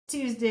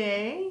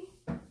Tuesday.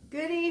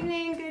 Good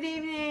evening, good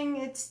evening.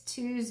 It's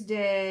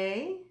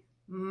Tuesday,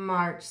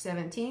 March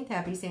 17th.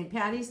 Happy St.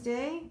 Patty's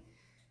Day.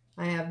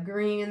 I have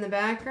green in the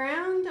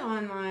background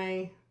on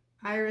my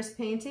iris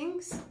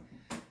paintings.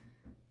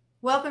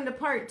 Welcome to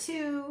part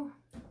 2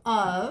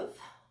 of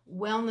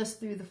Wellness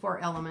Through the 4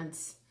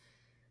 Elements,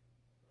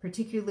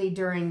 particularly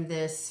during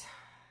this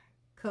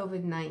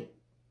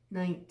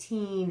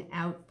COVID-19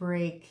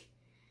 outbreak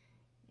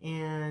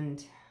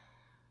and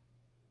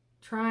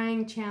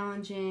trying,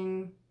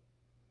 challenging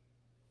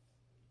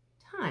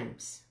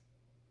times.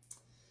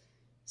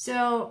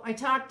 So I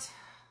talked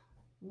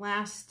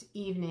last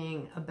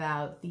evening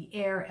about the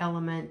air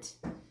element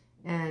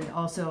and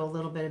also a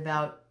little bit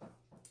about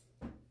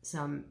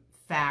some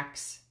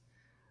facts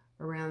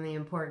around the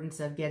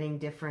importance of getting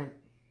different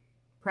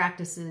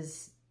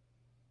practices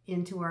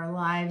into our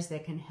lives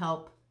that can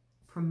help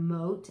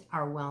promote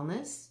our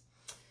wellness.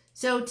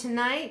 So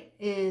tonight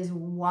is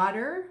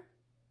water,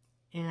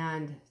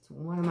 and it's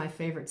one of my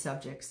favorite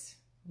subjects.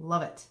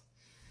 Love it.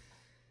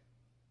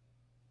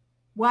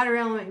 Water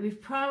element,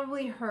 we've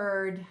probably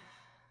heard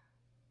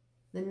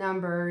the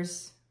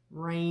numbers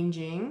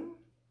ranging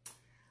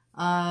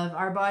of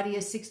our body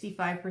is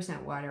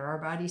 65% water, our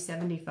body is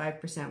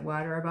 75%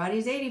 water, our body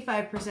is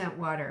 85%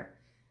 water.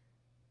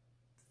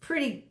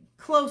 Pretty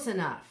close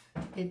enough.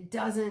 It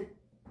doesn't,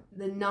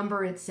 the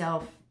number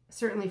itself,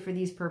 certainly for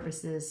these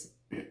purposes,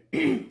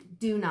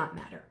 do not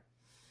matter.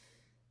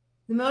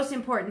 The most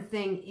important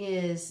thing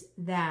is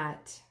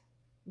that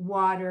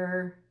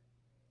water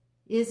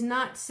is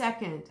not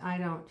second, I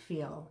don't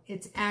feel.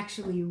 It's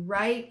actually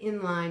right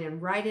in line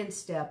and right in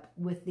step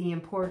with the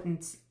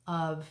importance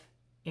of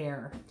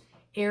air.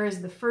 Air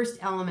is the first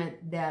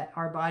element that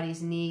our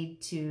bodies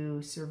need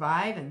to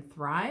survive and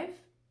thrive.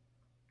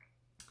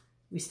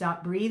 We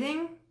stop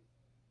breathing,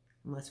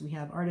 unless we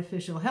have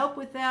artificial help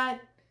with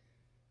that,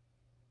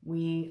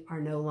 we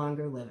are no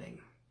longer living.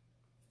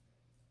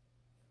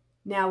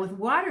 Now, with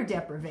water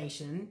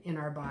deprivation in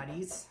our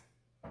bodies,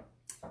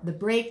 the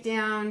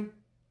breakdown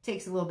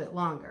takes a little bit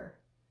longer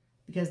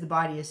because the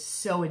body is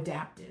so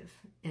adaptive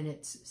and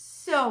it's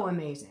so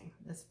amazing.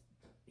 That's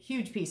a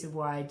huge piece of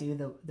why I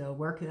do the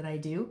work that I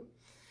do.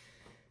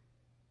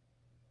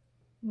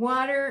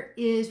 Water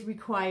is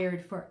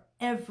required for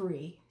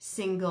every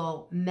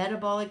single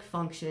metabolic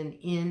function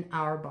in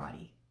our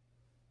body.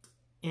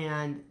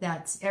 And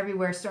that's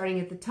everywhere, starting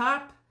at the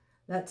top.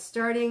 That's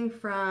starting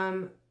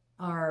from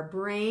our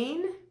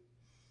brain,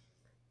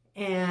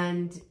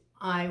 and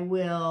I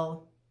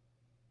will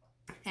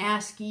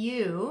ask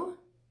you,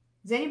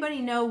 does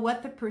anybody know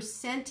what the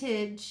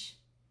percentage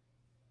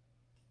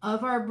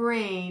of our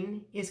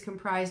brain is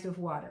comprised of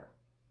water?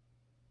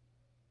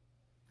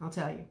 I'll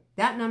tell you.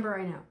 That number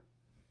I know.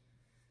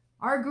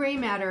 Our gray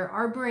matter,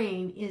 our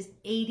brain, is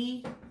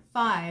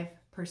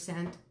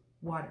 85%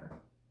 water.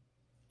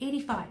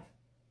 85.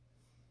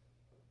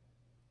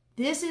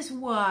 This is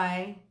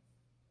why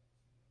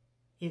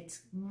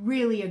it's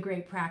really a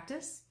great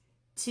practice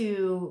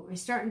to, I'm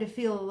starting to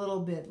feel a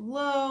little bit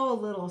low, a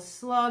little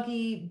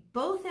sloggy,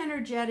 both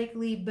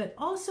energetically, but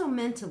also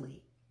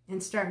mentally,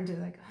 and starting to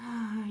like,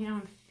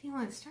 I'm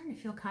starting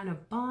to feel kind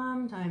of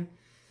bummed. I'm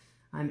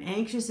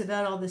anxious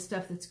about all this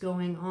stuff that's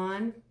going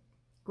on.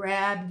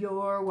 Grab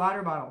your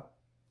water bottle.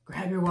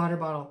 Grab your water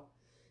bottle.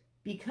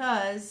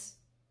 Because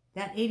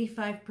that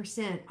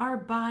 85%, our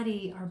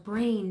body, our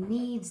brain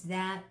needs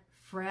that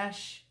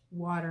fresh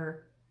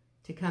water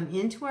to come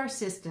into our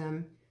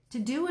system to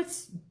do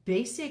its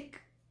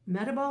basic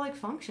metabolic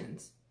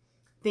functions.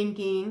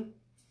 Thinking.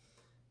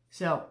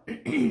 So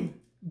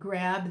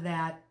grab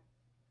that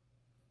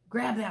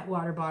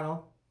water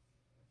bottle.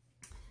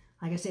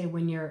 Like I say,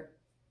 when your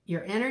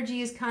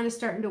energy is kind of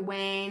starting to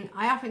wane,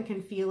 I often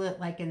can feel it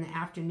like in the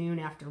afternoon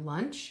after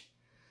lunch,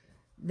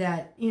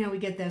 that, we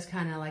get those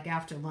kind of like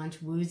after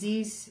lunch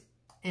woozies.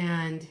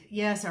 And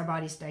yes, our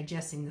body's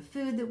digesting the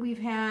food that we've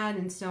had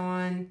and so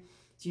on.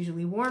 It's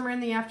usually warmer in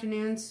the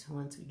afternoons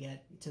once we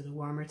get to the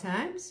warmer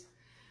times.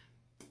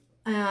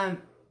 So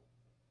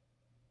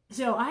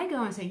I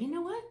go and say, you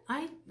know what?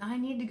 I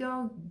need to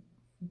go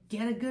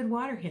get a good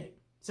water hit.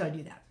 So I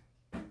do that.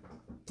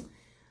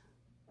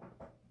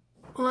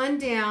 On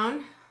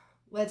down,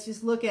 let's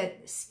just look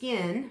at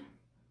skin.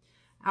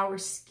 Our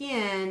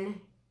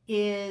skin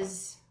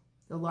is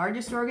the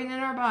largest organ in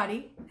our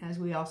body, as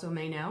we also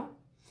may know.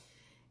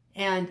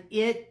 And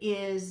it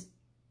is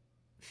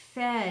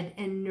fed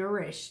and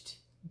nourished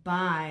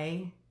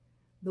by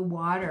the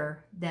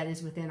water that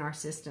is within our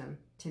system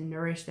to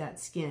nourish that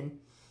skin.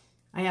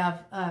 I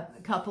have a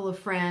couple of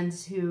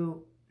friends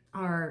who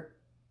are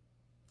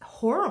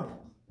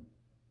horrible,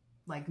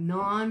 like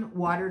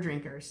non-water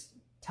drinkers.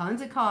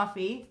 Tons of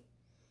coffee.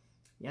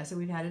 Yes, so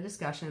we've had a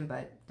discussion,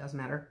 but it doesn't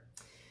matter.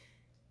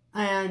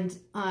 And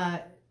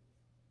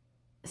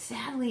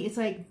sadly, it's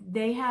like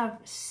they have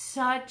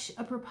such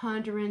a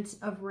preponderance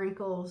of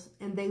wrinkles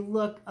and they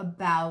look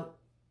about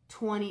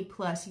 20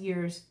 plus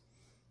years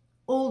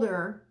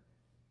older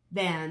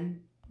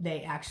than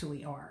they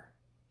actually are.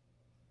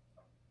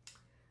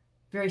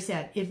 Very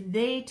sad. If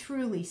they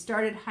truly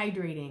started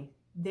hydrating,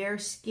 their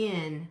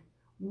skin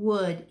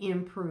would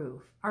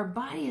improve. Our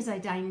body is a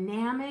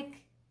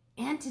dynamic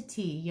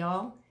entity,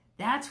 y'all.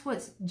 That's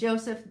what,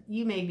 Joseph,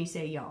 you made me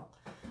say y'all.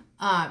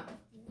 And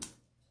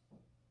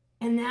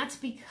that's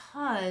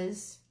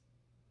because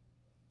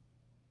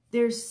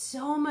there's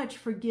so much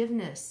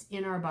forgiveness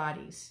in our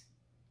bodies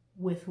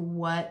with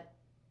what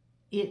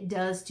it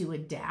does to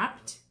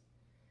adapt,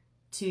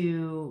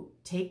 to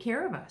take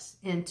care of us,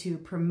 and to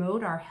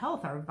promote our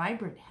health, our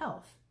vibrant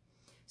health.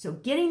 So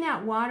getting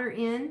that water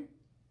in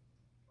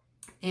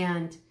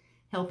and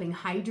helping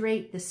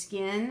hydrate the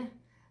skin.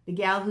 The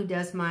gal who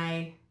does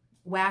my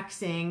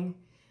waxing,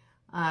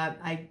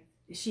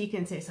 she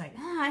can say, it's like,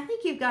 I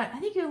think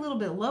you're a little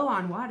bit low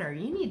on water.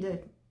 You need to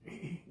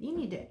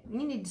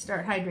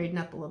start hydrating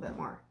up a little bit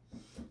more.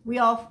 We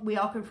all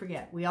can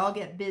forget. We all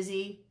get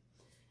busy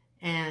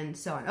and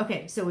so on.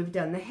 Okay, so we've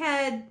done the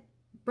head,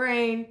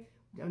 brain,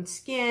 we've done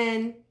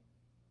skin,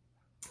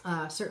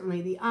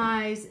 certainly the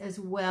eyes as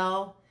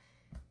well.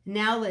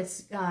 Now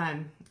let's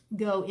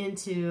go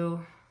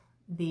into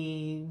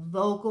the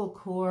vocal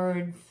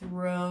cord,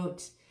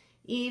 throat,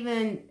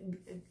 even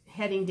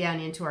heading down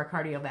into our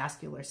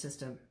cardiovascular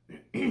system.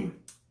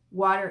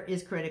 Water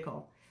is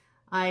critical.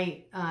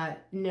 I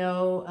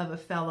know of a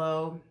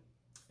fellow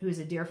who's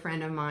a dear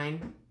friend of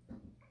mine,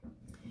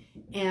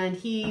 and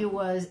he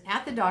was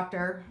at the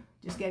doctor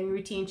just getting a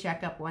routine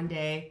checkup one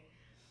day.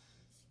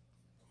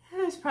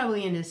 He was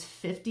probably in his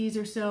 50s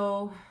or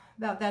so,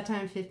 about that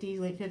time, 50s,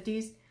 late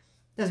 50s.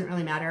 Doesn't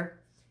really matter.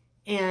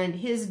 And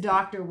his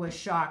doctor was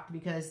shocked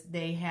because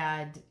they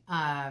had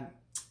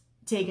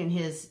taken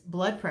his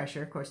blood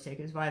pressure, of course, take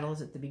his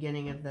vitals at the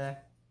beginning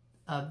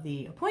of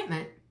the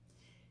appointment,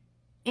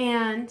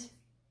 and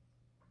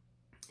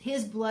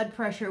his blood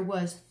pressure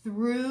was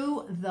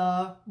through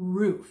the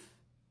roof.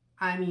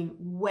 I mean,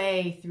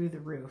 way through the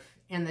roof.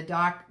 And the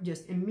doc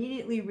just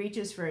immediately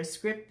reaches for a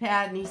script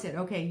pad, and he said,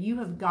 okay, you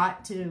have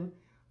got to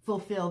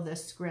fulfill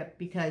this script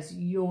because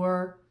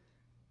your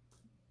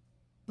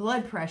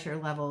blood pressure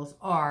levels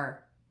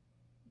are,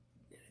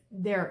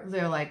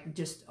 they're like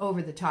just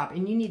over the top,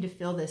 and you need to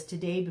fill this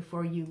today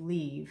before you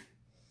leave.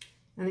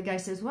 And the guy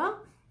says, well,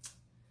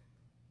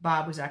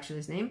 Bob was actually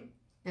his name.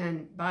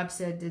 And Bob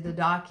said to the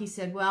doc, he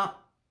said, well,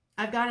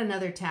 I've got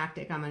another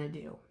tactic I'm going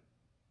to do.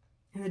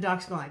 And the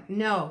doc's going like,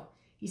 no.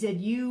 He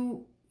said,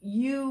 you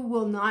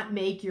will not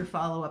make your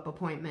follow-up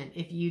appointment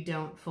if you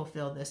don't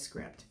fulfill this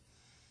script.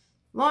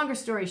 Longer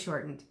story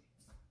shortened.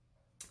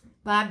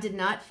 Bob did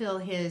not fill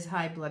his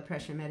high blood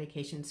pressure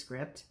medication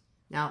script.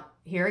 Now,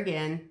 here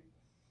again,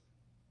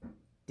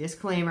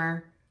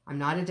 disclaimer, I'm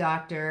not a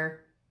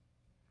doctor,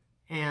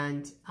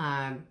 and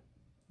I'm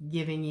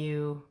giving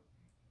you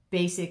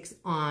basics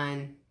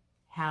on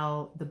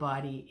how the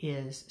body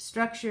is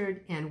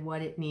structured and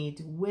what it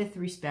needs with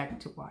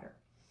respect to water.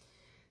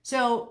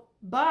 So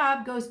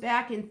Bob goes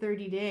back in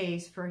 30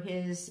 days for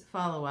his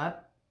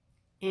follow-up,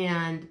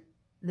 and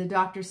the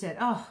doctor said,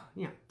 oh,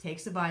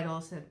 takes the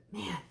vitals, said,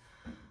 man,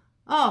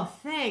 oh,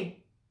 thank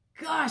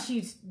gosh,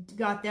 you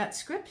got that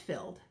script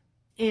filled.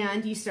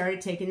 And you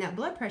started taking that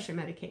blood pressure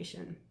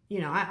medication.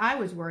 I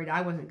was worried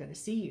I wasn't going to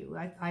see you.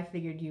 I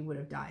figured you would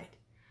have died.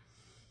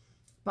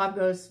 Bob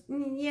goes,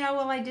 yeah,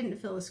 well, I didn't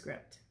fill the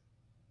script.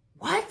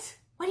 What?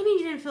 What do you mean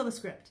you didn't fill the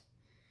script?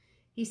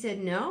 He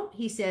said, no.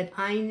 He said,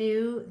 I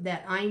knew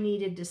that I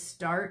needed to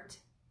start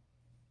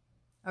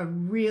a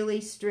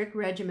really strict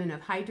regimen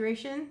of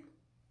hydration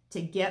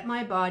to get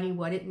my body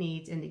what it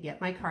needs and to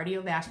get my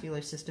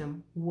cardiovascular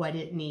system what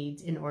it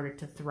needs in order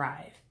to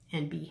thrive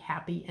and be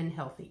happy and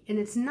healthy. And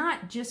it's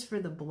not just for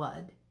the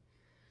blood.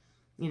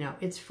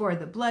 It's for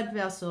the blood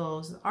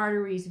vessels, the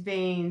arteries,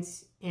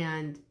 veins,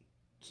 and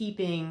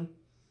keeping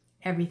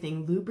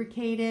everything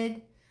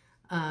lubricated.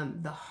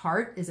 The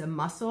heart is a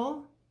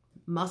muscle.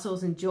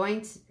 Muscles and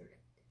joints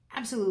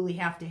absolutely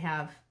have to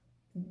have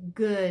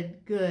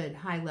good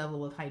high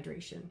level of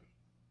hydration.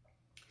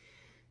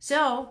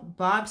 So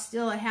Bob's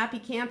still a happy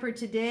camper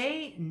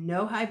today.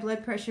 No high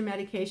blood pressure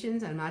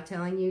medications. I'm not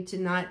telling you to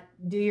not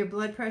do your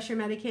blood pressure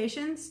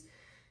medications.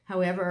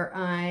 However,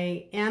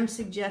 I am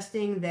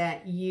suggesting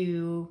that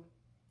you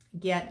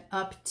get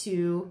up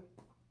to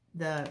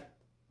the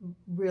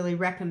really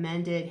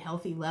recommended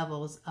healthy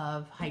levels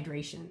of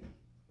hydration.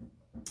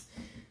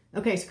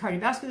 Okay, so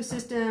cardiovascular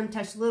system,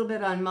 touched a little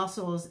bit on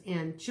muscles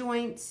and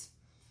joints.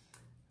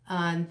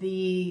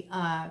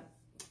 A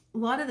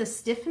lot of the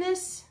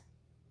stiffness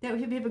that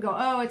people go,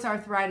 oh, it's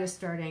arthritis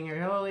starting,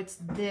 or oh, it's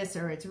this,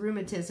 or it's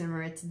rheumatism,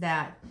 or it's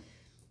that.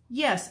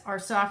 Yes, our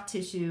soft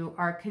tissue,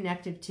 our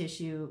connective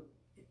tissue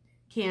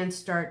can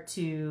start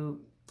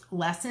to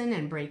lessen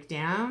and break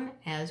down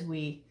as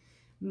we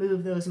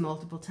move those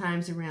multiple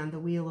times around the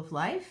wheel of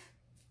life.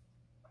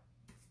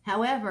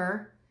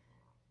 However,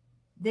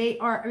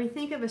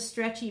 think of a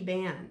stretchy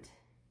band.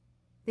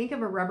 Think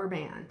of a rubber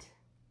band.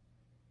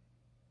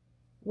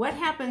 What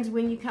happens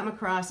when you come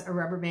across a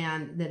rubber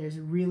band that is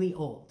really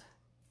old?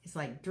 It's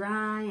like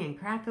dry and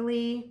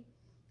crackly.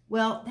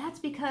 Well, that's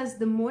because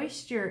the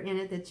moisture in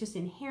it that's just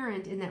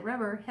inherent in that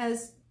rubber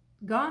has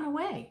gone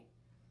away.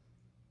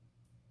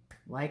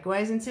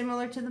 Likewise, and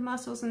similar to the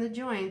muscles and the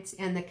joints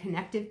and the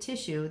connective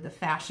tissue, the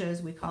fascia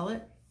as we call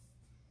it,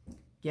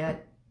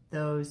 get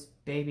those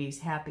babies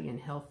happy and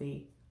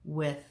healthy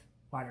with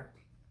water.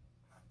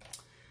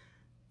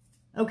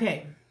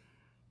 Okay,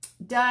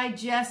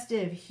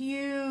 digestive,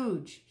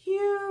 huge,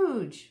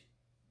 huge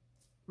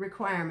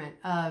requirement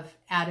of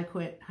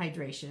adequate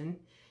hydration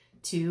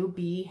to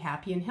be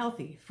happy and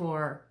healthy,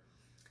 for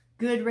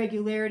good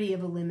regularity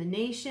of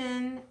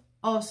elimination,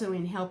 also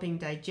in helping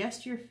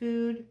digest your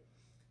food.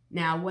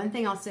 Now, one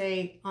thing I'll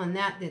say on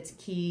that that's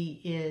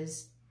key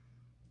is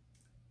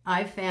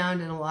I've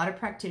found, and a lot of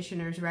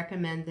practitioners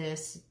recommend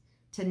this,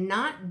 to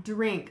not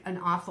drink an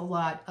awful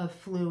lot of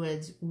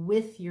fluids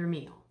with your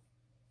meal.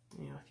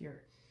 You know, if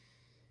you're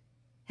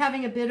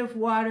having a bit of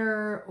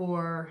water,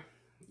 or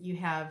you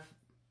have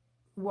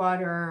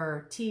water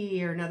or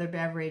tea or another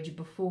beverage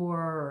before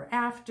or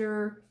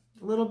after,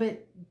 a little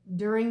bit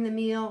during the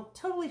meal,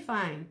 totally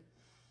fine.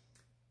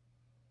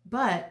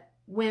 But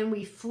when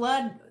we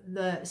flood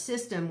the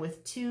system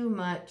with too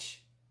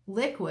much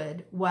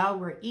liquid while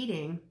we're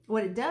eating,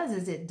 what it does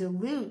is it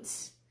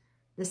dilutes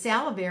the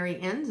salivary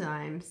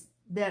enzymes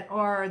that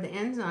are the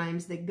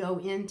enzymes that go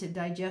in to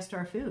digest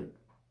our food.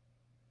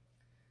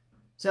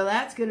 So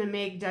that's going to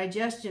make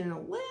digestion a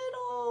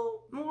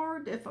little more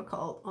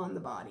difficult on the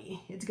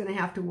body. It's going to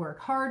have to work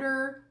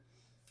harder,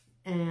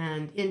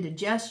 and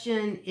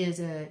indigestion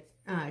is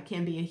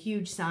can be a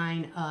huge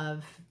sign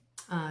of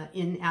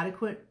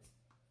inadequate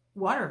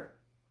water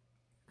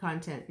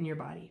content in your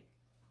body.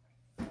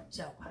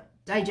 So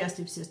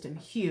digestive system,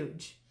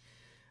 huge.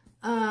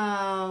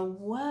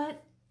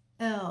 What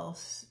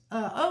else?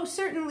 Oh,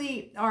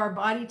 certainly our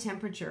body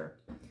temperature.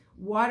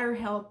 Water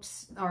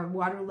helps, our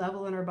water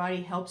level in our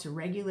body helps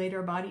regulate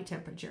our body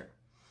temperature.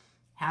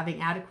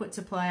 Having adequate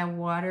supply of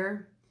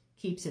water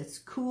keeps us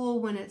cool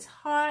when it's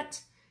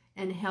hot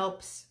and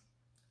helps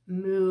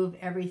move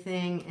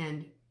everything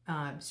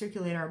and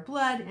circulate our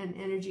blood and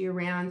energy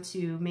around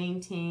to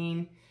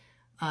maintain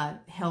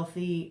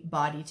healthy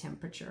body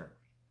temperature.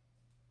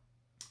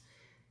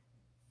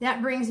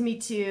 That brings me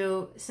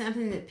to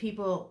something that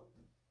people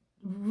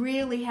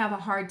really have a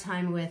hard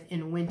time with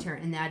in winter,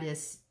 and that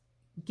is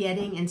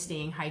getting and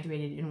staying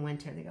hydrated in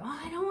winter. They go, oh,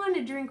 I don't want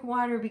to drink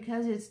water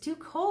because it's too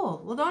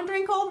cold. Well, don't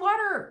drink cold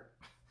water.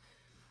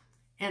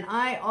 And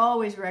I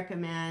always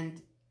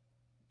recommend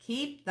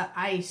keep the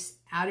ice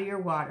out of your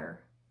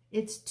water.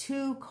 It's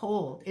too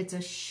cold. It's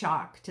a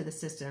shock to the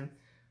system.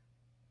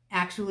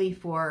 Actually,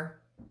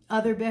 for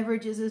other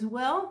beverages as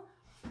well,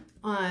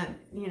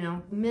 you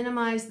know,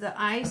 minimize the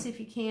ice if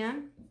you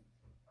can,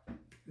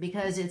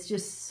 because it's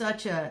just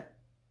such a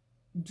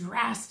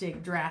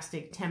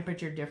drastic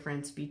temperature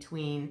difference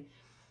between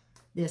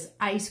this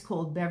ice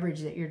cold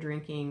beverage that you're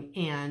drinking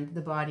and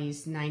the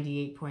body's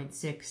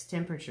 98.6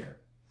 temperature.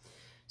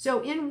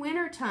 So in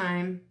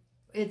wintertime,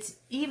 it's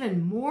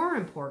even more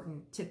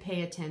important to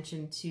pay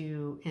attention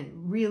to and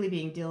really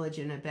being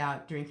diligent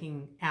about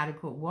drinking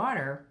adequate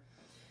water,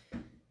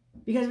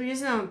 because we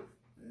just don't,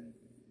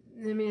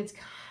 I mean,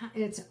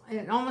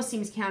 it almost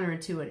seems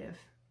counterintuitive.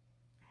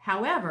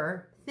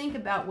 However, think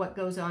about what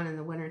goes on in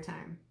the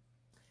wintertime.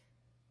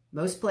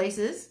 Most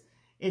places,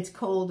 it's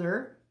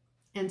colder,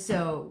 and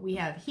so we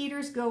have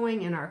heaters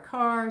going in our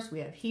cars, we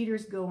have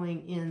heaters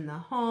going in the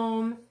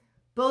home.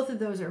 Both of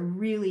those are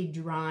really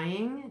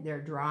drying.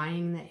 They're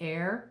drying the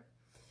air.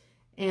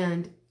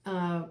 And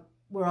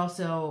we're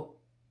also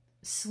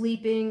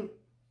sleeping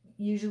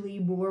usually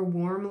more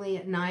warmly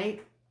at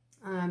night.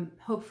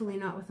 Hopefully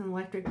not with an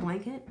electric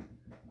blanket.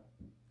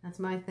 That's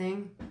my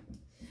thing.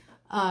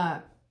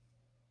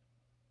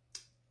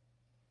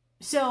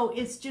 So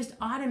it's just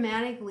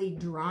automatically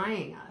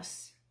drying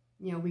us.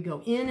 You know, we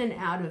go in and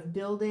out of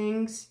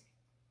buildings.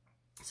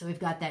 So we've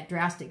got that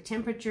drastic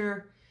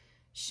temperature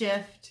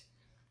shift.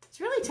 It's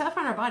really tough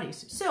on our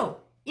bodies. So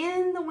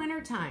in the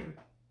wintertime,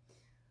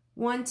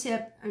 one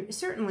tip,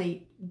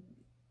 certainly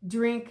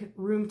drink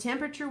room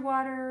temperature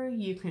water.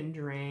 You can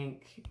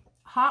drink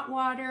hot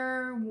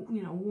water,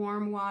 you know,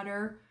 warm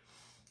water,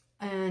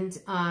 and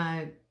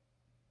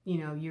you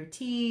know, your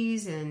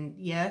teas. And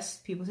yes,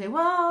 people say,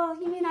 well,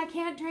 you mean I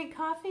can't drink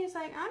coffee? It's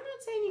like, I'm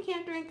not saying you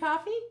can't drink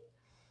coffee,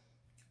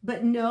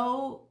 but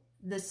know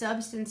the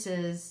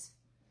substances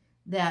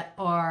that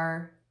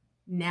are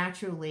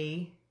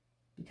naturally,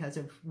 because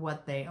of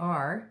what they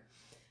are,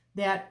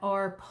 that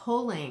are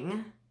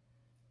pulling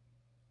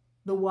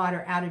the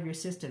water out of your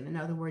system. In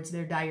other words,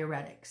 they're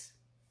diuretics.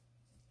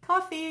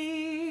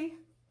 Coffee,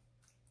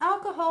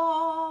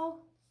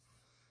 alcohol.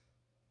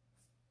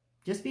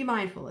 Just be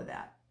mindful of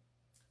that.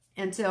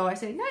 And so I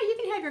say, no, you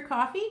can have your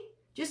coffee.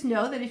 Just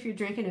know that if you're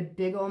drinking a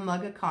big old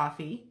mug of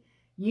coffee,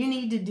 you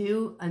need to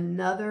do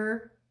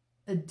another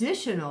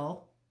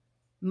additional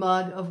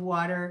mug of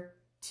water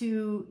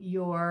to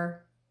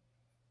your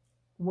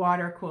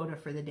water quota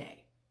for the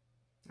day.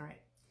 All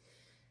right.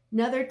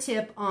 Another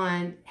tip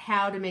on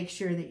how to make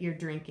sure that you're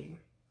drinking.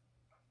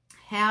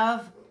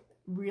 Have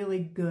really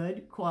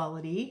good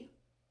quality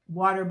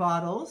water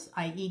bottles,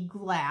 i.e.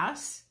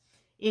 glass.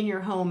 in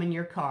your home, in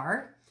your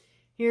car.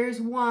 Here's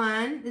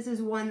one. This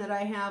is one that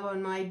I have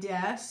on my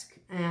desk,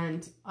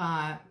 and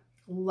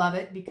love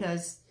it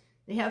because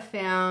they have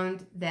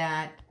found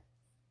that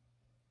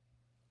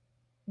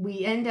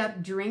we end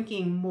up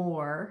drinking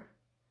more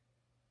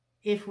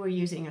if we're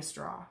using a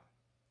straw.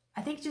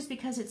 I think just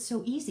because it's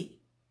so easy.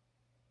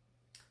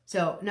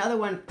 So another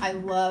one I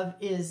love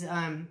is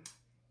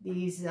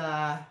these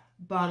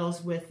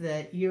bottles with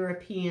the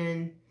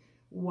European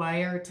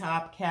wire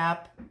top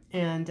cap.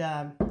 And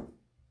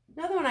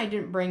another one I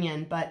didn't bring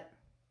in, but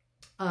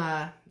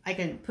I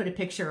can put a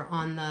picture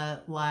on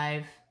the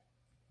live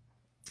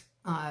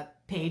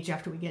page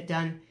after we get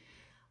done.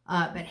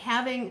 But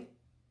having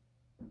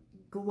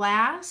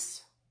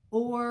glass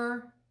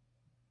or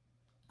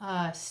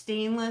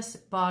stainless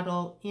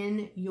bottle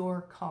in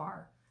your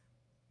car,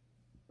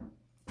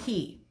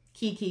 key.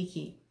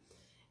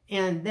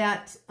 And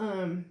that,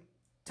 darn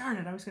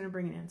it, I was going to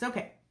bring it in. It's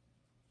okay.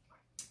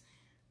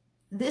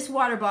 This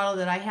water bottle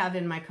that I have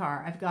in my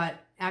car, I've got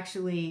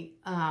actually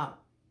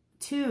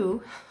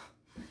two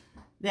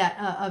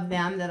of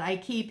them that I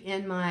keep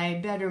in my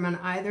bedroom on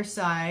either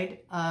side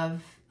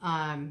of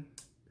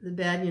the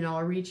bed. You know,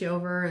 I'll reach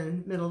over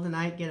in the middle of the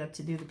night, get up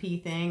to do the pee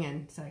thing,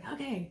 and it's like,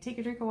 okay, take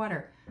a drink of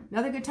water.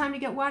 Another good time to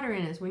get water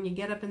in is when you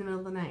get up in the middle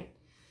of the night.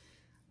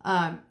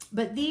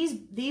 But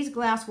these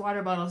glass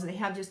water bottles, they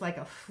have just like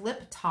a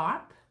flip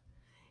top,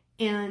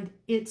 and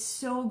it's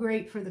so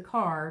great for the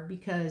car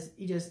because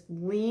you just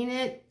lean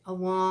it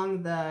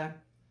along the,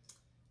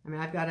 I mean,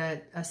 I've got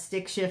a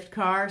stick shift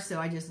car, so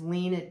I just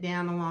lean it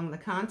down along the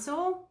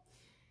console,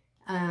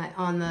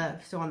 on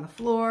the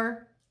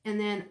floor, and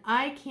then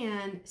I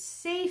can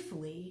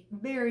safely,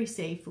 very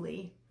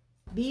safely,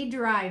 be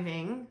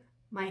driving.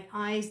 My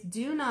eyes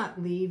do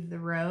not leave the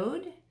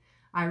road.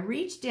 I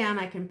reach down,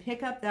 I can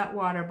pick up that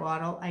water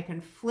bottle, I can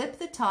flip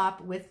the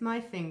top with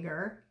my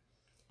finger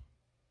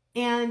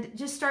and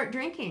just start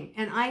drinking.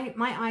 And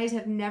my eyes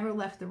have never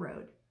left the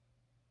road.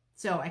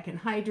 So I can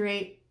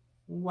hydrate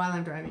while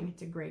I'm driving.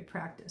 It's a great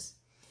practice.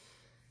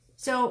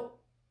 So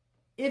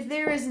if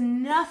there is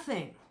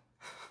nothing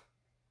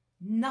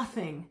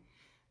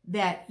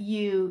that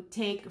you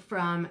take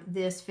from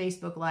this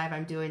Facebook Live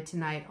I'm doing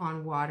tonight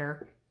on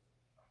water,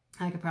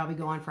 I could probably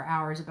go on for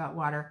hours about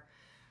water.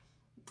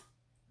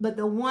 But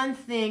the one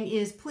thing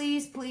is,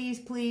 please, please,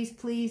 please,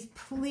 please,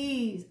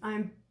 please,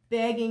 I'm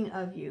begging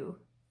of you,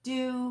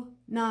 do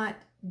not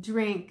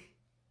drink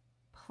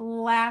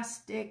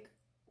plastic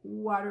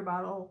water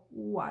bottle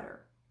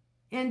water.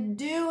 And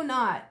do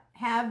not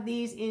have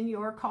these in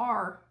your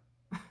car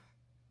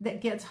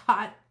that gets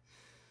hot,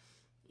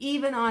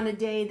 even on a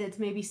day that's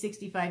maybe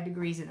 65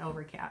 degrees and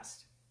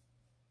overcast.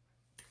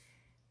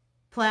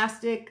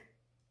 Plastic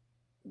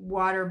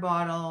water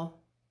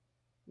bottle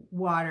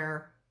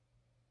water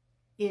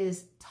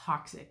is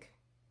toxic.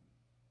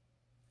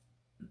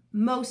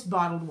 Most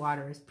bottled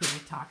water is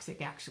pretty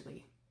toxic,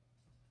 actually.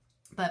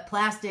 But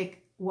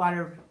plastic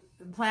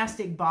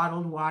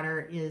bottled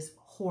water is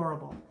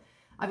horrible.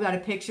 I've got a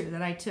picture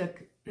that I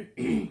took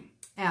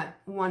at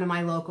one of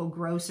my local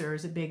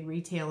grocers, a big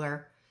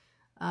retailer,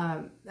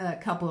 a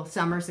couple of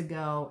summers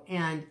ago.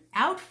 And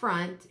out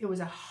front, it was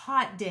a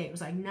hot day. It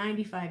was like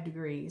 95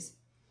 degrees.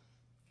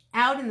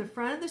 Out in the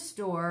front of the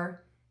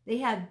store, they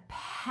had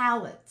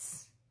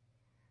pallets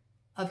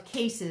of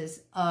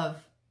cases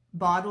of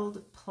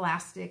bottled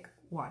plastic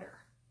water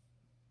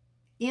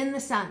in the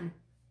sun.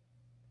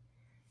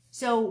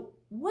 So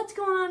what's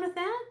going on with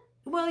that?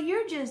 Well,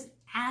 you're just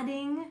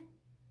adding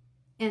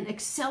and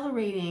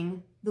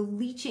accelerating the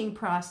leaching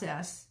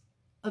process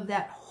of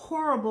that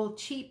horrible,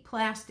 cheap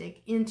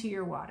plastic into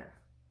your water.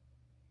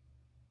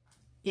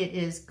 It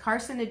is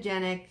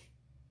carcinogenic.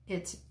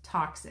 It's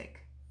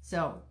toxic.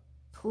 So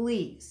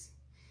please,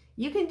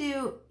 you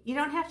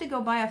don't have to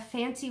go buy a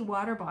fancy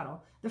water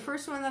bottle. The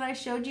first one that I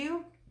showed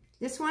you,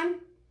 this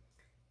one,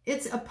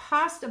 it's a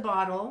pasta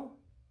bottle.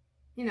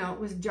 You know, it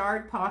was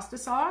jarred pasta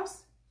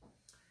sauce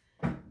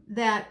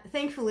that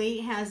thankfully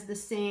has the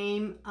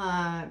same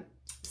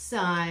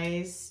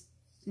size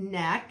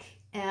neck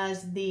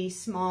as the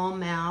small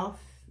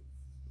mouth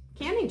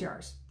canning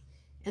jars.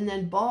 And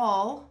then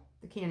Ball,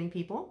 the canning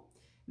people,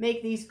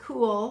 make these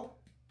cool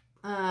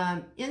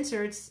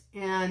inserts,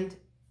 and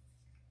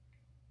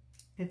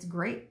it's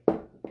great.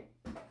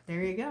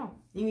 There you go.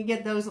 You can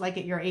get those like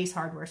at your Ace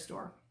Hardware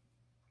store,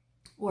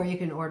 or you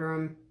can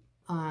order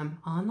them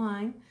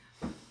online.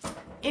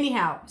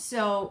 Anyhow,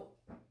 so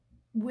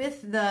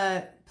with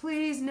the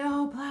please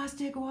no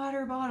plastic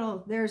water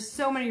bottle, there's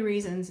so many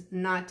reasons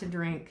not to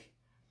drink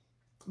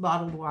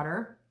bottled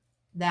water.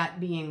 That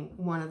being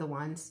one of the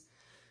ones.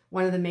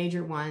 One of the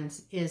major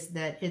ones is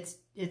that it's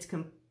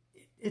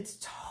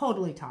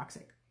totally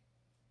toxic.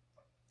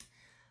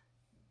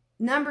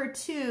 Number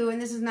two, and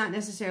this is not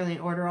necessarily in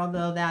order,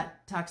 although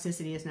that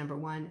toxicity is number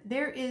one,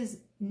 there is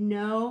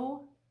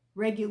no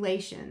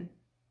regulation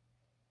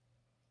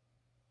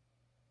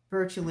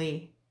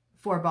virtually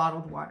for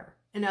bottled water.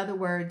 In other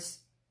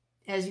words,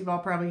 as you've all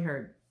probably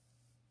heard,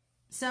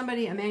 a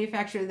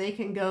manufacturer, they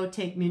can go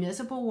take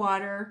municipal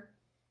water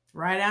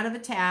right out of the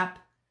tap,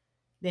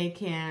 They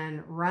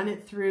can run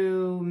it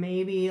through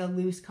maybe a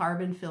loose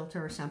carbon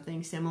filter or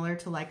something similar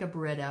to like a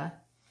Brita.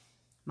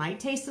 Might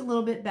taste a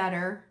little bit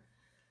better.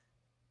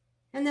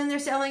 And then they're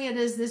selling it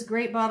as this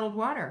great bottled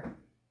water.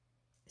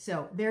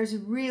 So there's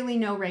really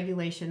no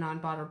regulation on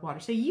bottled water.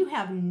 So you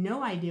have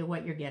no idea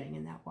what you're getting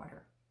in that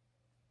water.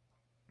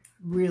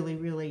 Really,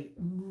 really,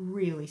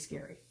 really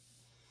scary.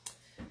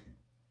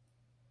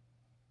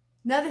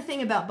 Another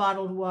thing about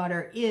bottled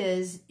water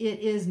is it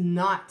is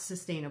not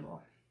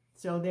sustainable.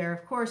 So there,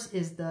 of course,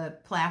 is the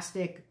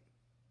plastic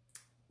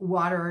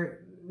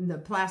water, the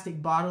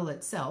plastic bottle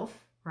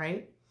itself,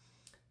 right?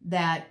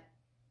 That,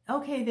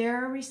 okay,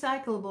 they're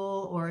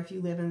recyclable, or if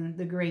you live in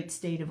the great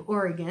state of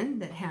Oregon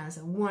that has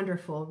a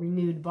wonderful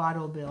renewed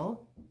bottle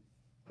bill,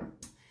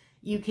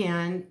 you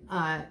can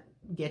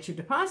get your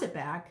deposit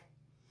back.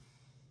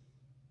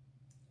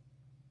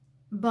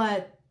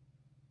 But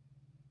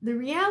the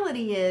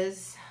reality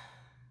is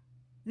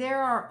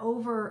there are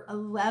over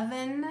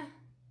 11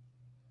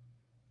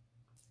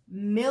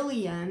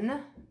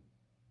 million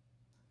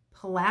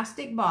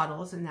plastic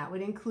bottles, and that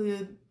would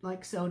include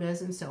like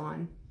sodas and so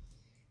on.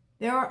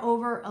 There are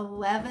over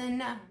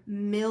 11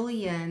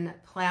 million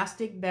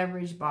plastic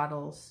beverage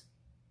bottles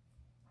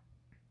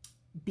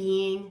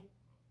being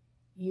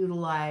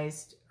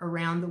utilized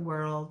around the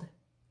world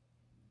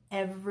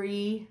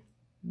every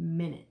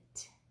minute.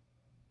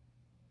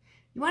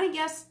 You want to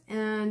guess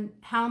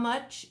how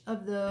much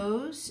of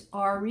those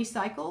are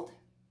recycled?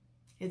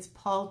 It's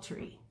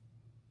paltry.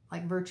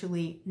 Like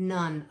virtually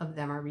none of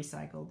them are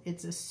recycled.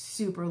 It's a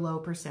super low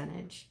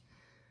percentage.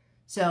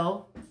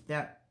 So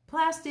that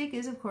plastic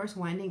is, of course,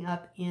 winding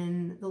up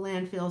in the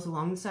landfills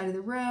along the side of the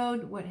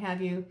road, what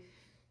have you.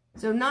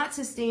 So not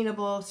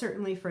sustainable,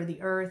 certainly for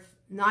the earth,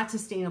 not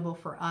sustainable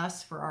for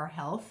us, for our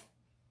health.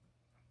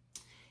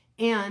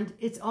 And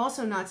it's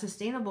also not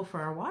sustainable for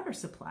our water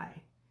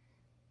supply.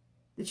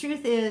 The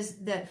truth is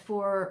that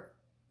for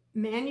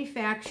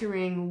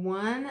manufacturing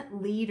 1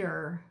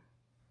 liter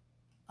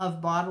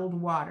of bottled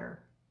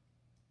water,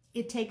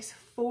 it takes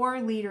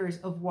 4 liters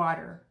of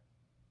water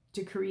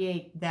to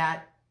create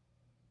that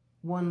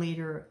 1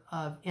 liter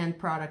of end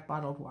product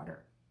bottled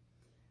water.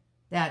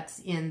 That's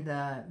in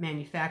the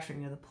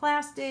manufacturing of the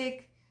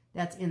plastic,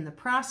 that's in the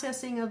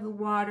processing of the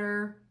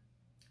water,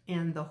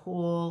 and the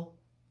whole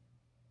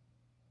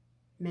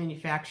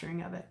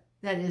manufacturing of it.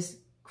 That is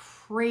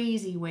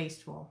crazy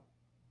wasteful.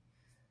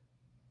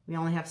 We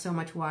only have so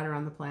much water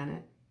on the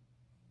planet.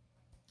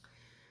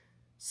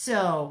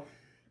 So,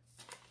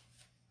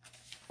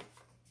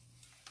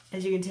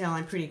 as you can tell,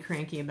 I'm pretty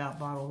cranky about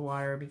bottled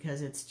water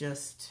because it's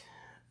just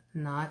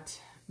not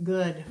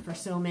good for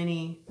so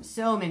many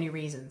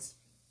reasons.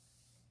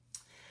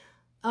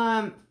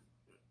 Let's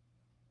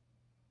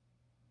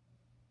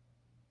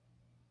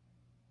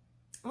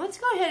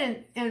go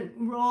ahead and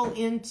roll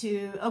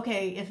into,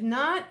 okay, if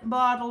not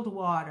bottled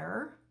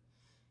water,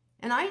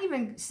 and I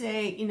even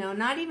say,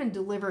 not even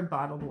delivered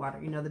bottled water,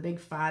 the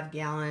big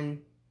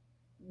 5-gallon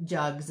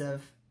jugs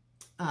of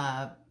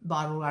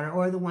bottled water,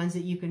 or the ones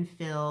that you can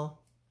fill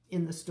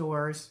in the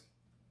stores.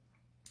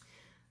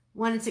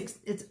 One,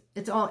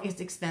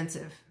 it's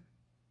expensive.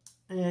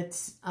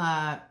 It's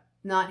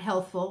not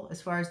healthful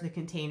as far as the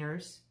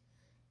containers,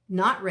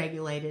 not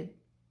regulated,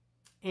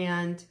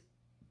 and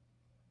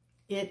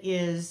it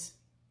is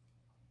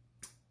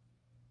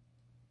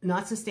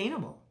not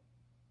sustainable.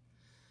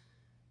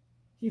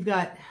 You've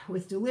got,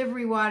 with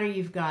delivery water,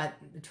 you've got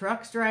the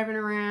trucks driving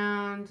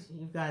around,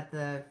 you've got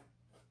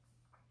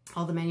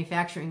all the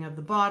manufacturing of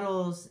the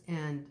bottles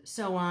and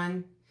so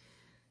on.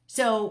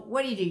 So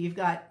what do? You've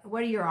got,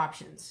 what are your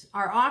options?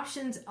 Our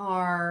options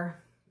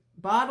are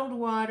bottled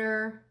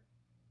water,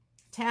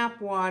 tap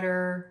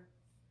water,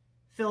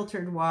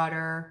 filtered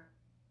water.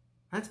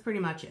 That's pretty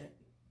much it.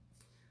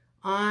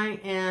 I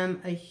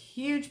am a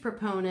huge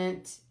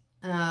proponent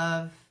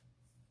of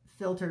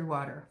filtered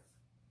water.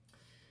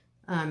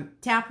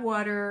 Tap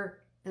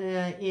water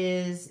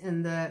is,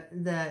 in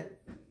the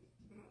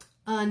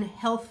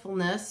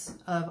unhealthfulness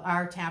of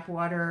our tap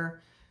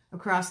water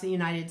across the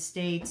United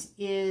States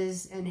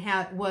is and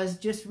was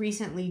just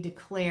recently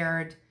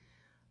declared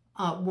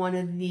one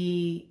of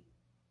the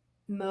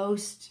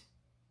most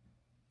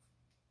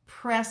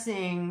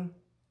pressing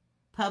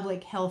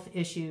public health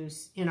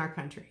issues in our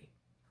country.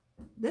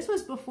 This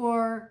was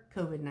before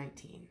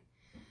COVID-19.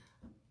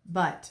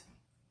 But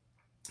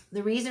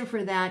the reason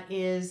for that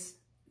is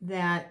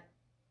that,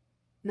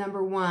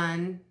 number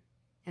one,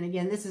 and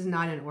again, this is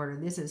not in order,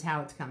 this is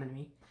how it's coming to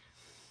me.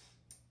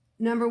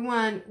 Number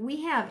one,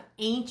 we have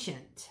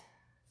ancient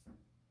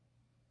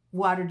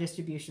water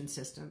distribution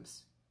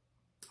systems.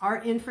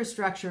 Our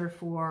infrastructure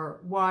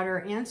for water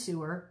and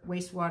sewer,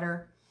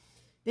 wastewater,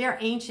 they are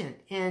ancient.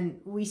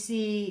 And we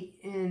see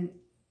in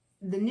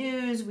the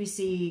news, we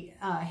see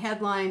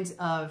headlines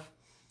of,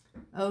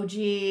 oh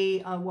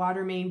gee, a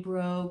water main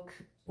broke,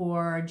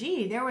 or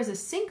gee, there was a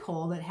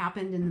sinkhole that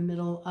happened in the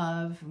middle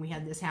of, and we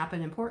had this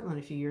happen in Portland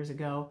a few years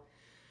ago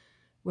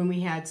when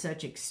we had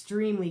such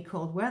extremely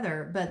cold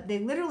weather, but they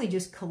literally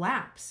just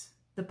collapse.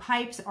 The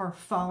pipes are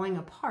falling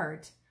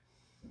apart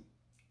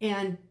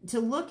And to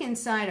look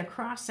inside a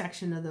cross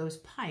section of those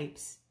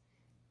pipes,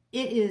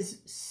 it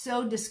is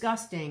so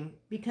disgusting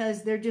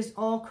because they're just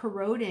all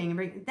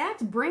corroding.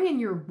 That's bringing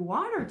your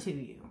water to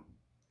you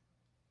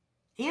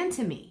and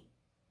to me.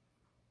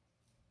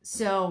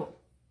 So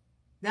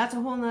that's a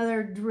whole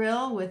nother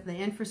drill with the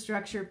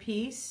infrastructure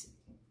piece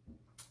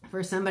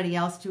for somebody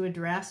else to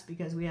address,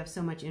 because we have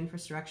so much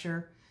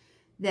infrastructure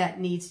that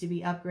needs to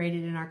be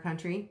upgraded in our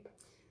country.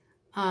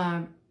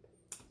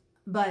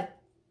 But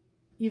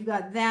you've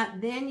got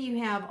that. Then you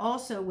have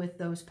also with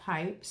those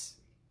pipes,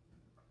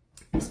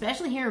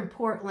 especially here in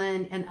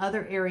Portland and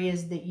other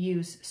areas that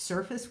use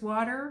surface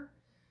water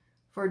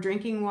for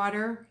drinking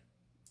water,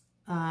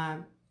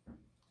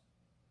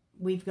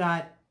 we've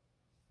got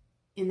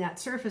in that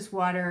surface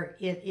water,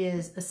 it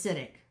is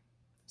acidic.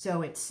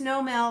 So it's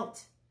snow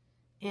melt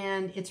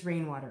and it's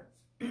rainwater.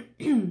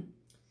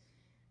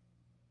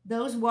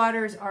 Those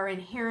waters are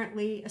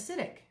inherently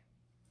acidic.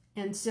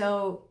 And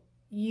so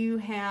you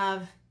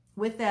have,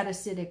 with that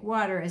acidic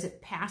water, as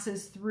it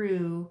passes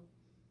through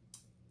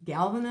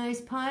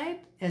galvanized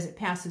pipe, as it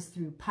passes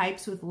through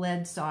pipes with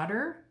lead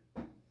solder,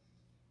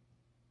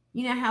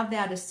 you now have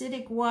that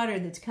acidic water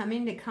that's come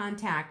into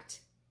contact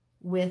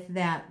with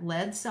that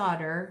lead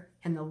solder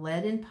and the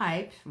lead in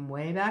pipes from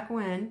way back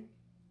when.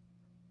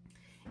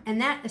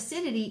 And that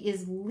acidity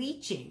is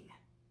leaching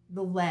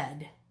the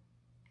lead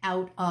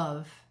out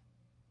of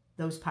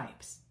those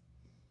pipes.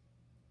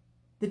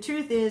 The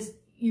truth is,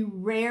 you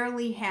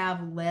rarely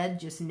have lead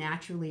just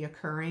naturally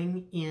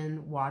occurring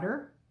in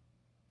water.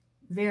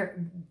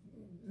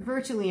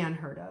 Virtually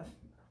unheard of.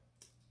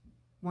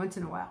 Once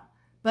in a while.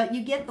 But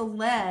you get the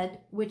lead,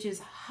 which is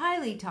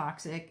highly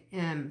toxic.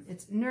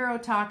 It's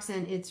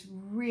neurotoxin. It's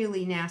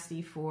really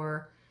nasty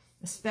for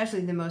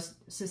especially the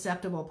most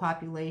susceptible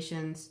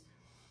populations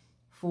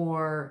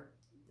for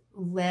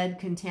lead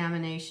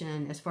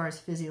contamination as far as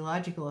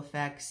physiological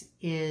effects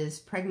is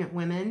pregnant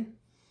women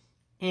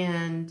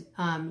and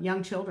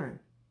young children.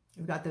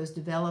 We've got those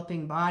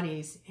developing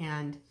bodies,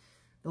 and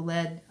the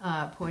lead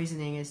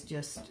poisoning is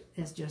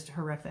just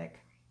horrific.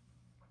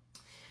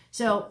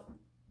 So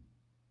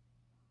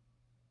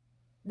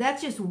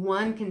that's just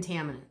one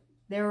contaminant.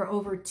 There are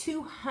over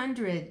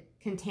 200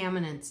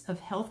 contaminants of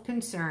health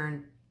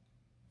concern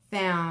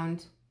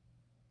found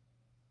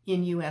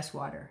in U.S.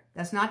 water.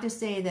 That's not to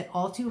say that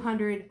all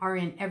 200 are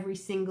in every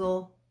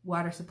single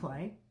water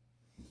supply,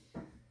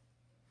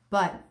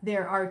 but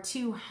there are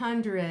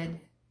 200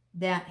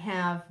 that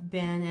have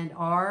been and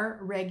are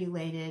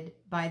regulated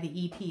by the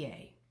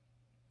EPA.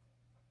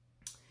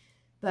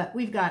 But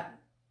we've got,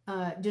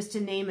 just to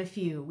name a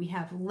few, we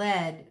have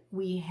lead,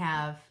 we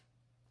have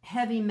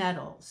heavy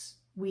metals,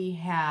 we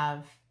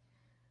have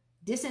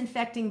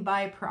disinfecting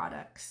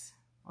byproducts.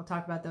 I'll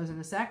talk about those in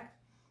a sec.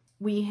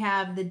 We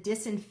have the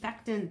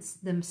disinfectants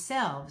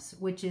themselves,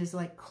 which is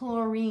like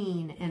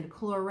chlorine and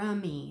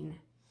chloramine.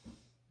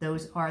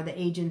 Those are the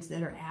agents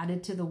that are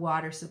added to the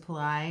water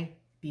supply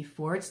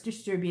before it's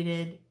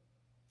distributed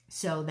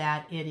so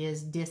that it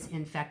is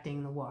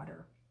disinfecting the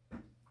water.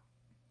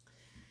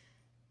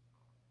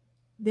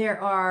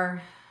 There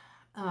are,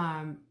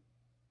 oh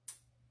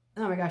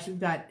my gosh, we've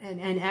got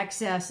an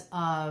excess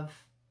of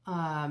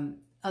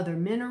other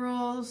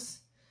minerals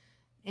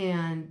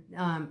and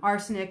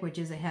arsenic, which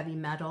is a heavy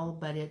metal,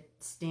 but it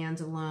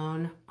stands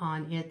alone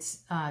on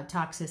its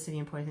toxicity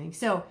and poisoning.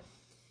 So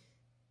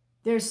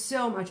there's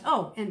so much.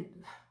 Oh, and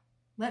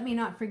let me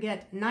not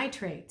forget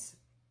nitrates.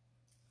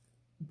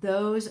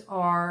 Those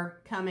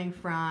are coming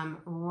from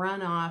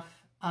runoff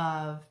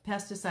of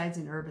pesticides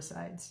and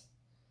herbicides.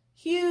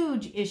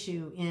 Huge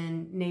issue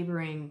in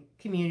neighboring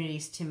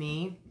communities to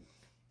me,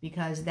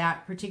 because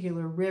that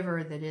particular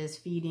river that is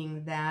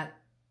feeding that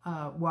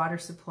water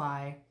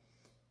supply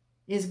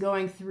is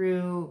going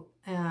through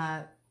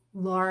a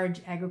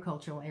large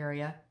agricultural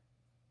area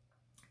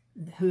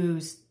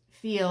whose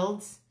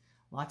fields,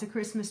 lots of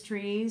Christmas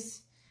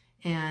trees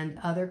and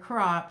other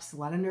crops, a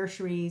lot of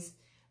nurseries,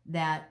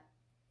 that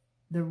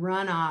the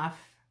runoff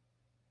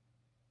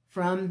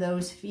from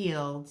those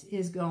fields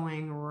is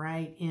going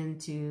right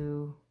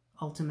into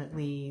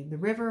ultimately the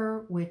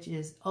river, which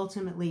is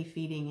ultimately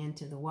feeding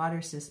into the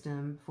water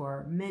system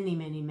for many,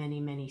 many,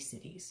 many, many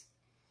cities.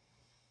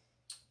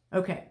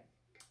 Okay.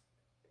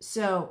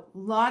 So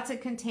lots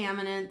of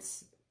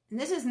contaminants. And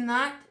this is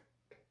not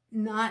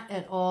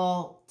at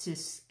all to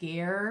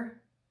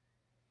scare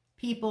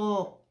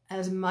people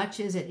as much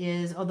as it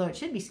is, although it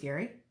should be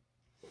scary,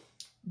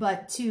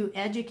 but to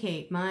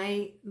educate.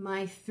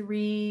 My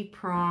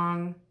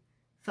three-prong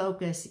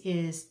focus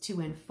is to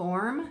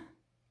inform,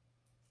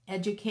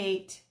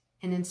 educate,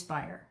 and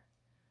inspire.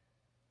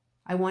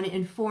 I want to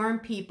inform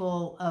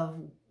people of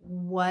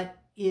what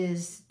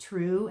is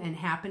true and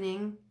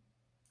happening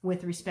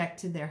with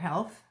respect to their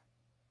health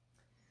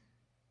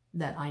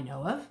that I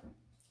know of,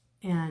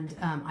 and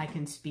I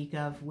can speak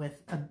of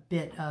with a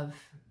bit of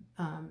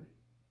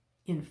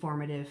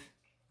informative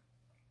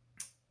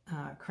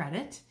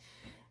credit,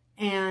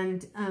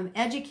 and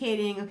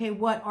educating, okay,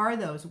 what are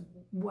those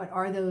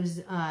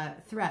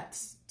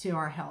threats to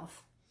our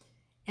health?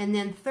 And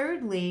then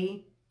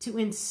thirdly, to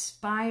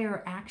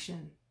inspire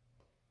action,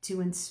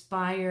 to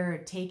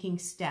inspire taking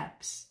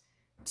steps,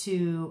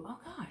 to, oh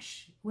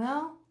gosh,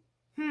 well,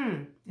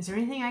 is there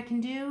anything I can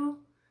do?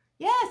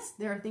 Yes,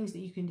 there are things that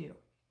you can do.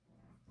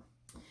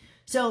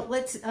 So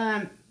let's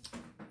wow,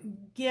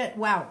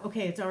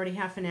 okay, it's already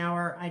half an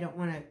hour. I don't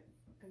want to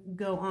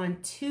go on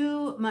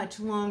too much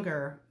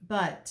longer,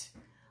 but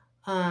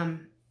I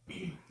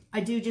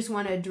do just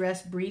want to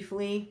address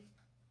briefly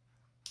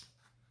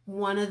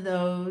one of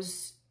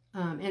those,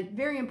 and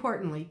very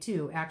importantly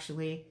too,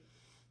 actually,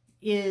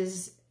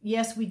 is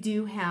yes, we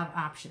do have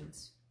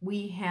options.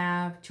 We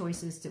have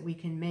choices that we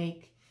can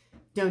make.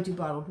 Don't do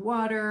bottled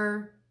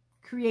water,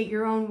 create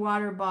your own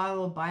water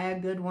bottle, buy a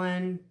good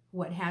one,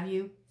 what have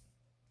you.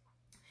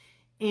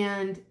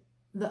 And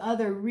the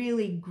other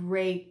really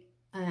great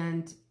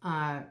and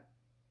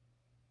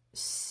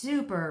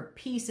super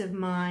peace of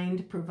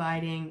mind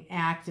providing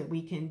act that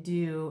we can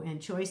do and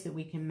choice that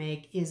we can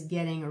make is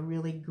getting a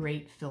really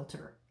great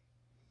filter.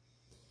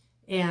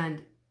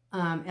 And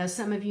as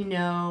some of you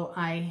know,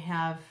 I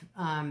have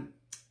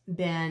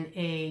been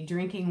a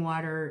drinking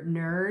water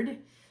nerd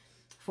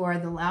for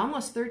the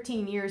almost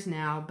 13 years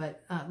now,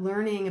 but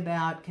learning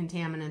about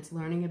contaminants,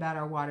 learning about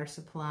our water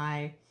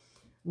supply,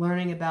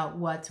 learning about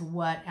what's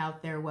what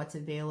out there, what's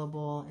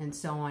available, and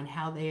so on,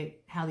 how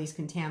these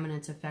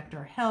contaminants affect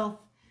our health,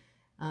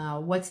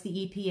 what's the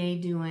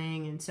EPA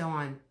doing, and so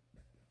on.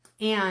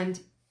 And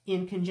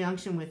in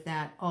conjunction with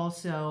that,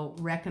 also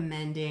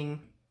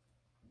recommending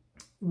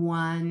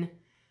one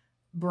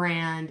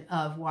brand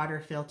of water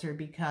filter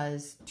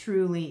because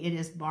truly it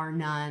is bar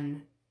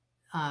none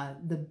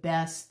the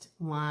best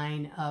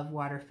line of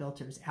water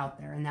filters out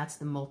there, and that's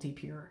the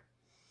multi-pure.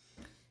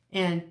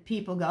 And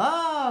people go,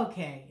 oh,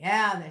 okay,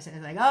 yeah. They say,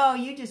 like, oh,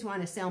 you just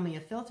want to sell me a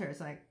filter. It's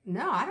like,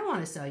 no, I don't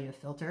want to sell you a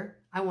filter.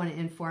 I want to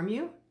inform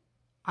you.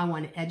 I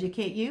want to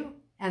educate you.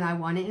 And I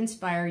want to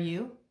inspire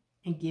you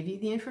and give you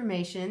the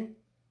information,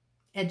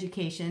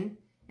 education,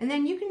 and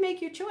then you can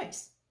make your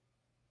choice.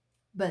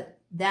 But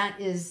that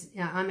is,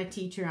 I'm a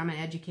teacher. I'm an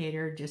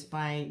educator just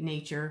by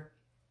nature,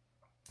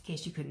 in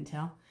case you couldn't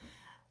tell.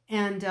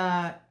 And,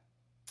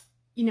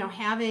 you know,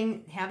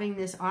 having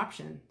this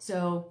option.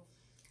 So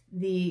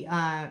the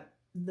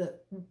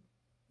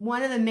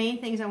one of the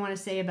main things I want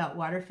to say about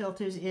water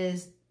filters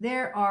is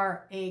there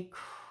are a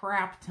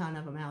crap ton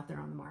of them out there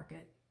on the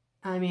market.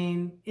 I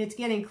mean, it's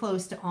getting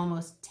close to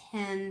almost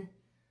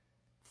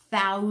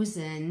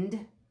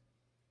 10,000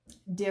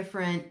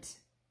 different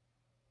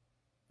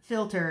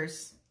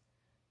filters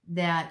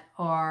that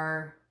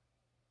are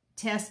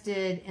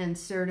tested and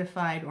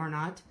certified or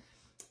not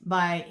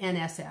by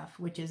NSF,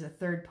 which is a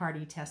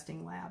third-party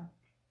testing lab.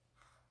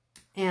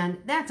 And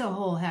that's a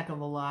whole heck of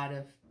a lot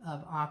of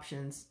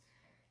options.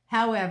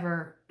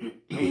 However,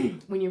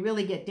 when you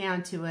really get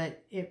down to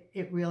it,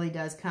 it really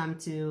does come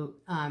to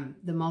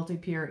the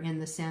multi-pure in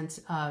the sense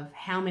of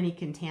how many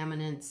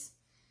contaminants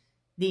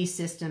these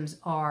systems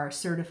are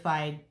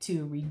certified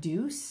to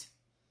reduce.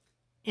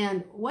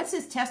 And what's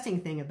this testing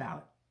thing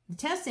about? The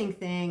testing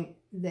thing,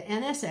 the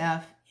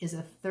NSF is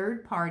a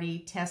third-party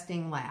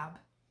testing lab.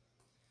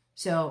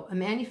 So a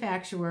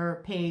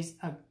manufacturer pays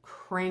a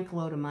crank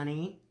load of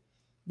money.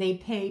 They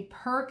pay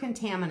per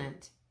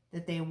contaminant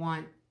that they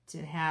want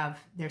to have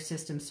their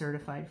system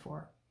certified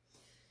for.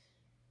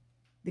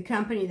 The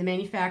company, the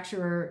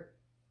manufacturer,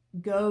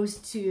 goes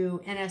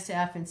to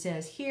NSF and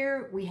says,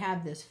 here, we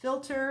have this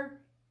filter.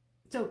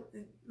 So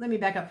let me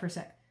back up for a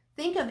sec.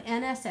 Think of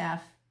NSF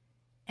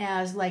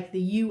as like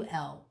the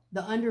UL,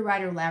 the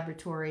Underwriter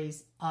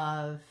Laboratories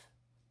of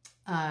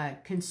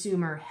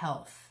consumer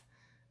health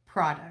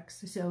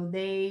products. So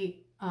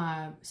they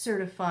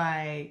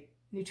certify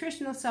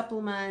nutritional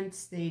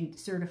supplements, they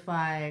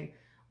certify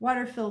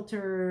water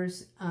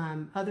filters,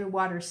 other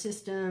water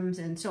systems,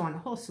 and so on, a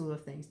whole slew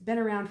of things. Been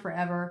around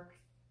forever.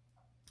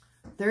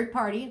 Third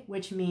party,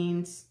 which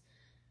means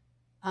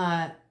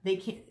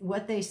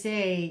what they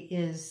say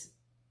is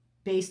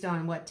based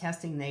on what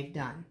testing they've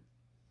done.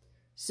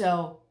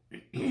 So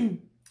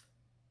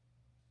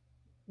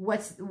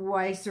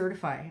why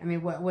certify? I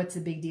mean, what's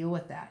the big deal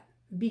with that?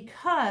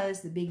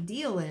 Because the big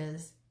deal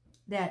is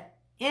that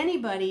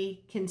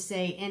anybody can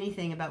say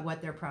anything about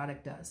what their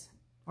product does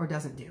or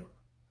doesn't do.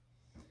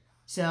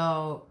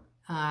 So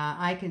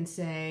I can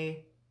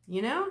say,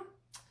 you know,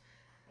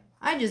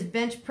 I just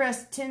bench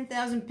pressed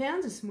 10,000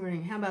 pounds this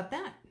morning. How about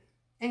that?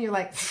 And you're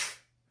like,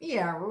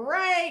 yeah,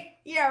 right.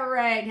 Yeah,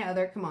 right,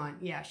 Heather. Come on.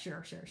 Yeah,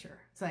 sure.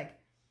 It's like,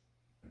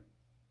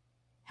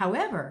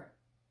 however,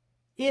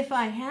 if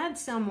I had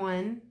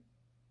someone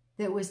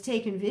that was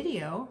taking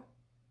video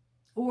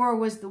or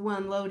was the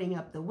one loading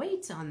up the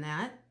weights on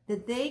that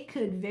they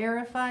could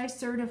verify,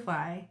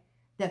 certify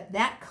that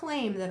that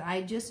claim that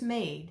I just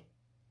made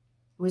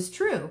was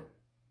true.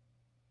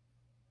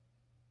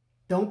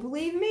 Don't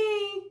believe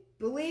me.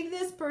 Believe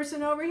this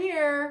person over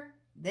here.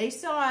 They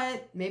saw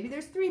it. Maybe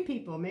there's 3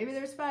 people. Maybe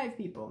there's 5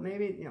 people.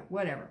 Maybe, you know,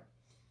 whatever.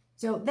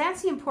 So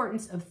that's the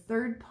importance of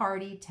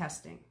third-party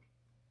testing.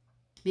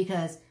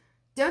 Because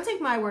don't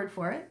take my word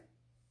for it.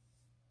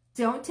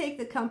 Don't take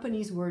the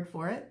company's word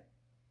for it.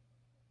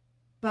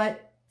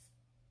 But,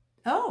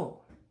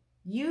 oh,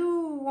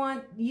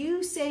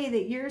 you say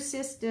that your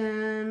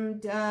system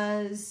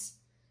does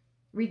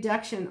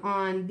reduction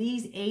on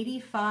these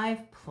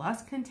 85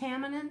 plus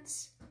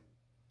contaminants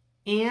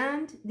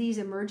and these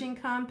emerging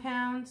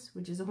compounds,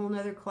 which is a whole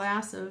nother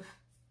class of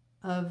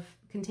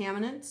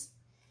contaminants.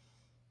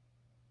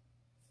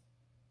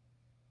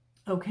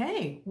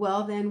 Okay,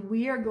 well then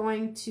we are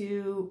going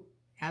to,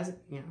 as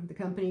you know, the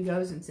company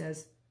goes and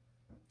says,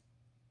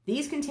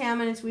 these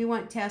contaminants we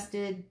want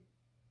tested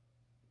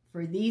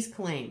for these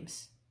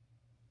claims.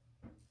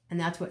 And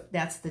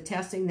that's the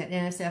testing that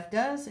NSF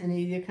does, and it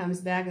either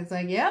comes back and it's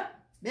like, yep,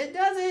 it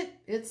does it.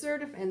 It's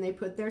certified, and they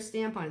put their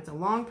stamp on it. It's a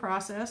long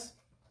process.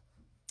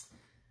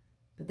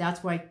 But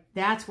that's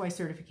why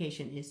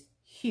certification is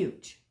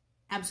huge.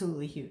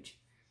 Absolutely huge.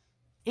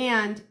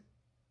 And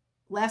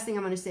last thing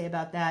I'm going to say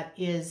about that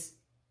is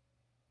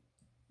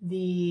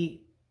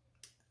the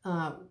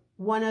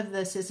one of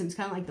the systems,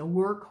 kind of like the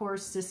workhorse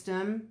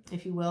system,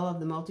 if you will,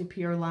 of the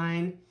multi-pure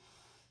line,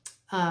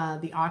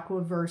 the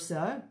Aqua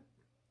Versa,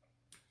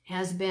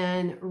 has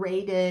been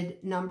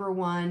rated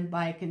 #1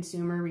 by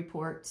Consumer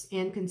Reports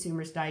and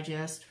Consumer's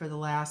Digest for the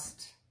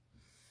last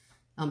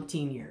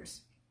umpteen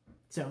years.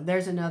 So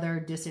there's another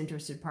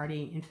disinterested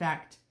party. In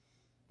fact,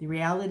 the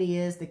reality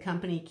is the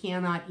company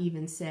cannot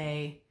even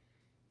say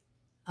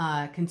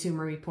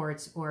Consumer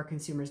Reports or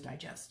Consumer's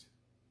Digest,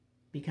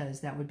 because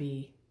that would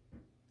be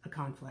a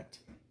conflict.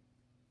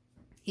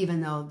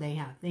 Even though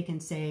they can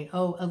say,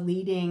 oh, a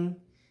leading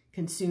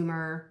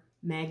consumer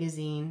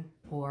magazine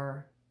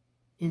or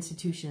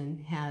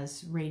institution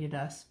has rated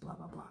us, blah,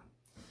 blah, blah.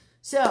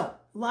 So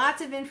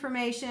lots of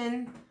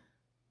information.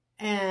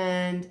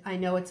 And I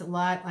know it's a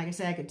lot. Like I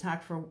said, I could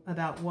talk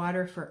about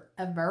water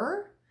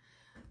forever.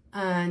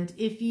 And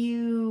if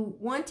you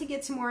want to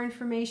get some more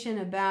information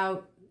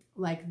about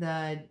like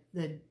the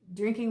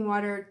drinking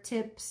water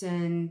tips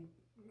and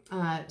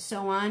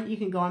so on, you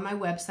can go on my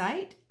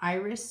website,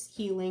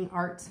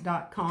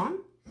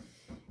 irishealingarts.com,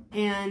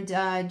 and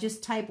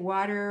just type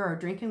water or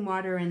drinking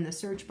water in the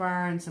search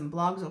bar, and some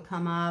blogs will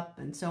come up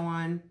and so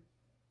on.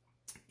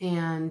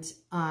 And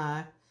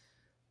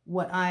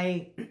what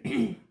I've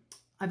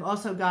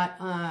also got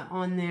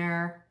on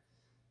there,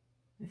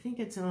 I think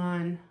it's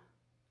on,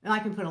 I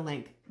can put a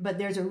link, but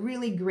there's a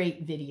really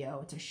great video.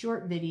 It's a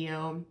short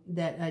video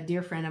that a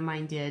dear friend of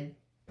mine did.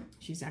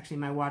 She's actually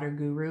my water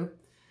guru.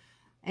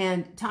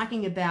 And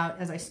talking about,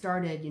 as I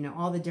started, you know,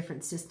 all the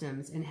different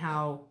systems and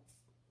how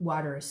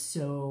water is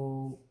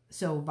so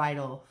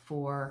vital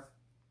for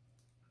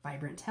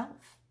vibrant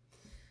health.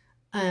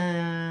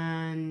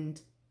 And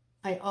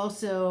I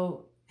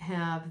also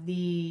have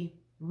the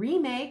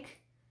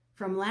remake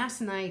from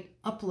last night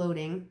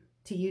uploading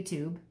to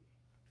YouTube.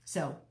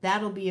 So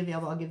that'll be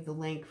available. I'll give the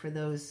link for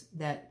those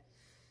that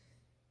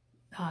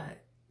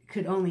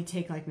could only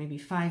take like maybe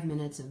 5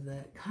 minutes of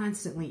the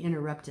constantly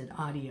interrupted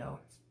audio.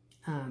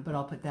 But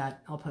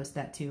I'll post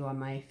that too on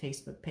my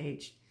Facebook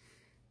page.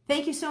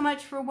 Thank you so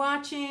much for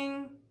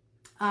watching.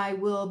 I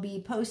will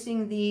be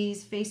posting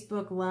these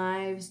Facebook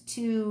Lives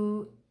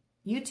to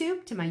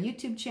YouTube, to my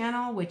YouTube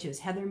channel, which is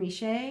Heather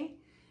Michet.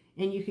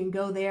 And you can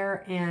go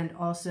there and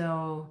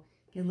also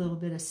get a little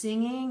bit of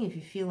singing if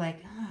you feel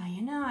like,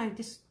 you know, I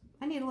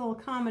need a little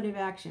accommodative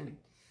action.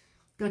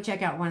 Go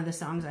check out one of the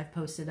songs I've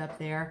posted up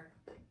there.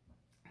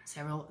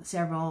 Several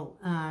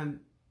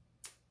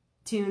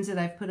tunes that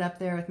I've put up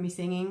there with me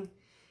singing.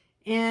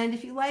 And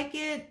if you like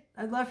it,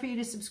 I'd love for you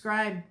to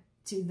subscribe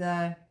to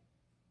the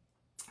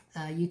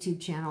YouTube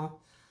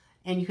channel.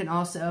 And you can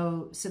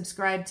also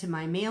subscribe to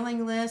my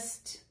mailing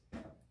list,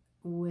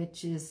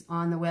 which is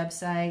on the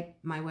website,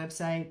 my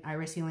website,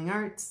 Iris Healing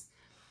Arts.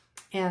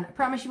 And I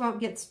promise you won't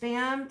get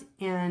spammed.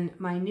 And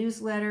my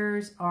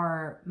newsletters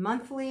are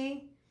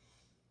monthly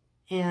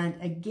and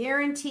a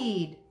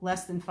guaranteed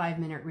less than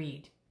 5-minute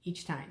read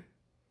each time.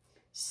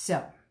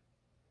 So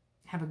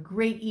have a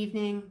great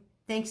evening.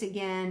 Thanks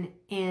again.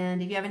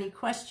 And if you have any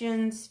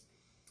questions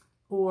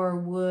or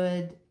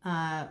would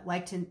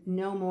like to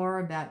know more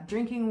about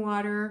drinking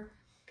water,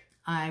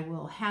 I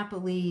will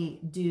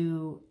happily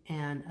do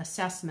an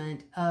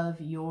assessment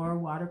of your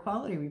water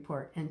quality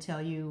report and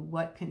tell you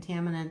what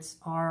contaminants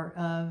are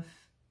of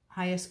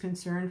highest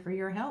concern for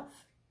your health.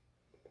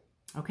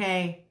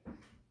 Okay,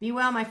 be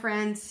well, my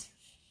friends.